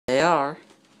are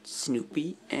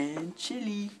Snoopy and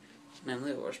Chili. And I'm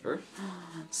Little Whisper.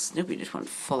 Snoopy just went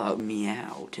full out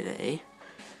meow today.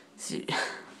 See,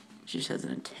 she just has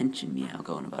an attention meow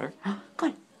going about her.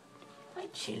 Come on. Hi,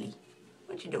 Chili.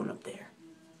 What you doing up there?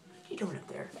 What you doing up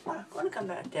there? Wanna come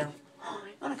back down?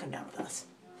 Wanna come down with us?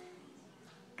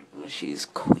 She's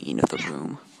queen of the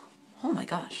room. Oh my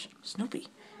gosh, Snoopy.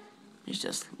 She's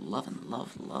just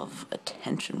love,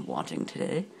 attention wanting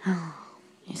today.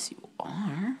 Yes, you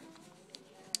are.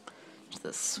 She's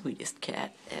the sweetest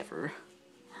cat ever.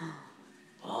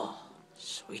 Oh,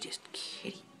 sweetest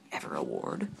kitty ever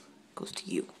award goes to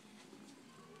you.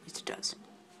 Yes, it does.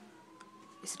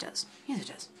 Yes, it does. Yes, it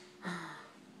does.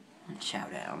 And chow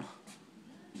down.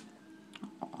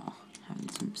 Aw, having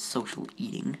some social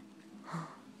eating.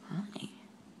 Hi.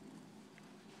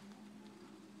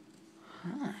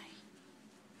 Hi.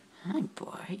 Hi,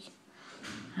 boy.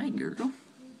 Hi, girl.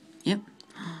 Yep.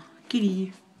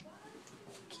 Kitty.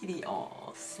 Kitty.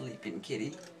 Aw, sleeping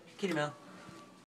kitty. Kitty Mel.